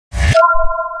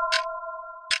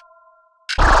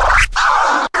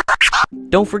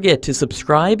Don't forget to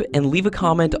subscribe and leave a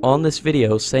comment on this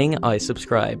video saying I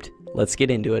subscribed. Let's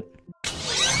get into it.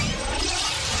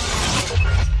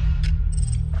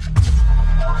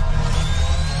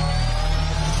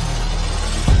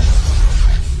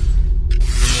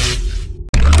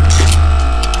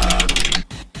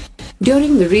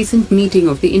 During the recent meeting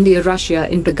of the India-Russia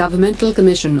Intergovernmental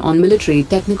Commission on Military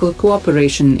Technical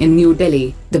Cooperation in New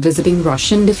Delhi, the visiting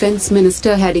Russian defense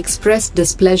minister had expressed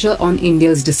displeasure on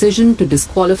India's decision to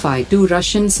disqualify 2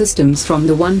 Russian systems from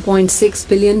the $1.6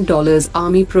 billion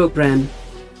Army program.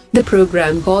 The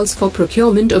program calls for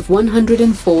procurement of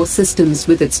 104 systems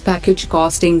with its package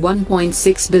costing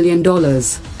 $1.6 billion,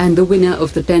 and the winner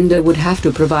of the tender would have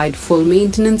to provide full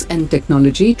maintenance and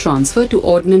technology transfer to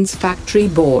Ordnance Factory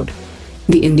Board.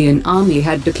 The Indian Army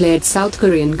had declared South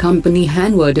Korean company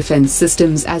Adani Defence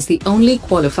Systems as the only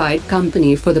qualified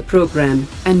company for the program,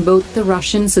 and both the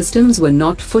Russian systems were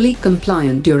not fully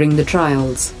compliant during the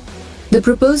trials. The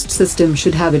proposed system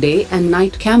should have a day and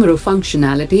night camera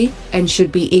functionality, and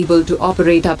should be able to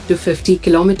operate up to 50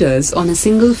 kilometers on a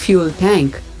single fuel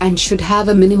tank, and should have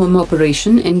a minimum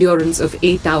operation endurance of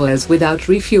 8 hours without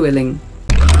refueling.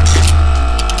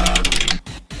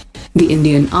 The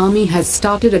Indian Army has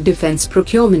started a defense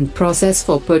procurement process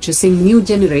for purchasing new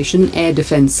generation air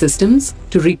defense systems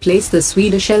to replace the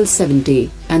Swedish L-70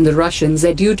 and the Russian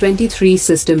Zu-23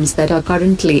 systems that are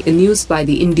currently in use by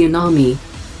the Indian Army.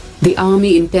 The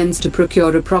Army intends to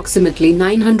procure approximately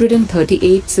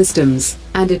 938 systems,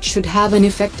 and it should have an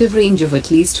effective range of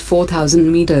at least 4,000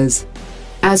 meters.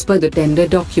 As per the tender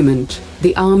document,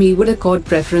 the Army would accord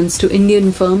preference to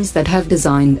Indian firms that have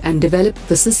designed and developed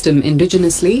the system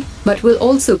indigenously, but will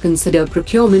also consider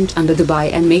procurement under the Buy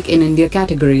and Make in India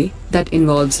category, that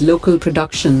involves local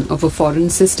production of a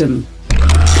foreign system.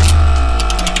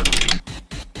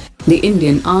 The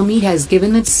Indian Army has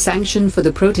given its sanction for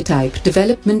the prototype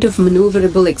development of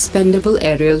Maneuverable Expendable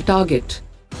Aerial Target.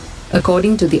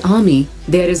 According to the Army,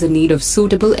 there is a need of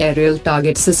suitable aerial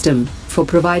target system for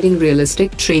providing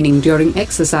realistic training during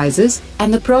exercises,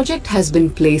 and the project has been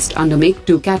placed under Make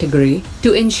 2 category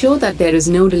to ensure that there is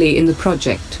no delay in the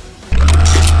project.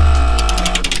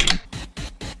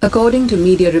 According to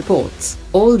media reports,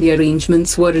 all the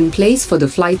arrangements were in place for the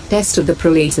flight test of the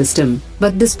Pralay system,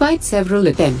 but despite several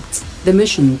attempts, the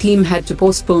mission team had to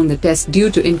postpone the test due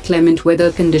to inclement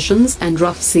weather conditions and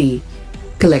rough sea.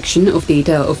 Collection of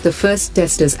data of the first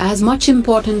test is as much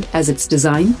important as its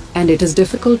design, and it is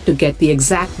difficult to get the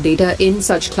exact data in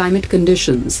such climate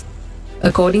conditions.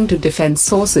 According to defense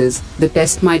sources, the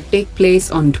test might take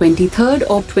place on 23rd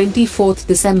or 24th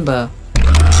December.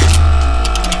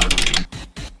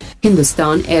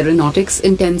 Hindustan Aeronautics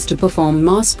intends to perform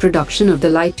mass production of the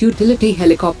light utility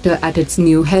helicopter at its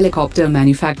new helicopter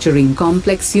manufacturing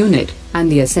complex unit,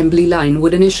 and the assembly line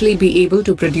would initially be able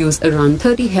to produce around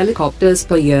 30 helicopters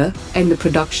per year, and the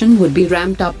production would be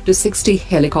ramped up to 60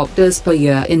 helicopters per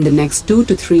year in the next 2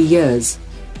 to 3 years.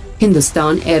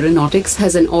 Hindustan Aeronautics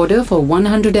has an order for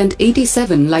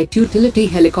 187 light utility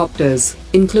helicopters,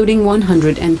 including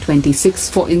 126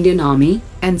 for Indian Army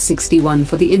and 61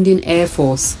 for the Indian Air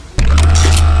Force.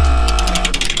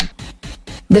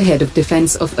 The head of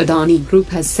defense of Adani Group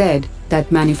has said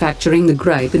that manufacturing the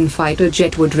Gripen fighter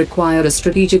jet would require a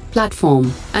strategic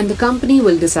platform, and the company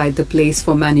will decide the place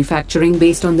for manufacturing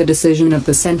based on the decision of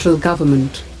the central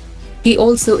government. He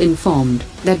also informed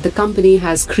that the company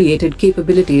has created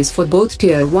capabilities for both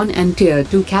Tier 1 and Tier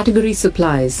 2 category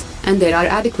supplies, and there are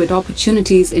adequate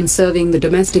opportunities in serving the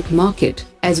domestic market,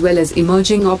 as well as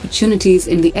emerging opportunities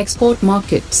in the export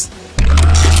markets.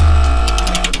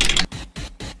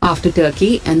 After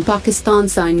Turkey and Pakistan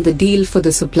signed the deal for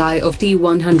the supply of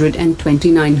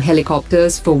T-129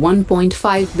 helicopters for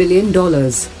 $1.5 billion,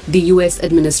 the US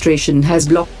administration has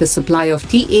blocked the supply of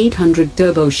T-800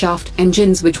 turboshaft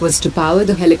engines which was to power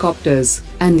the helicopters,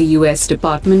 and the US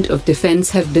Department of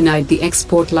Defense have denied the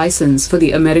export license for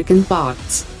the American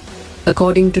parts.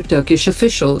 According to Turkish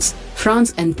officials,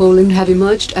 France and Poland have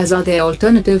emerged as other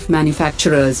alternative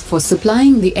manufacturers for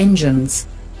supplying the engines.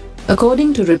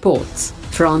 According to reports,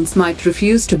 France might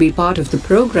refuse to be part of the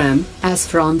program, as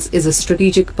France is a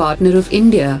strategic partner of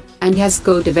India, and has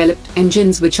co-developed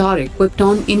engines which are equipped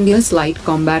on India's light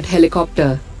combat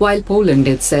helicopter, while Poland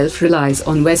itself relies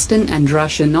on Western and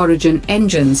Russian origin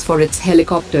engines for its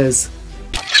helicopters.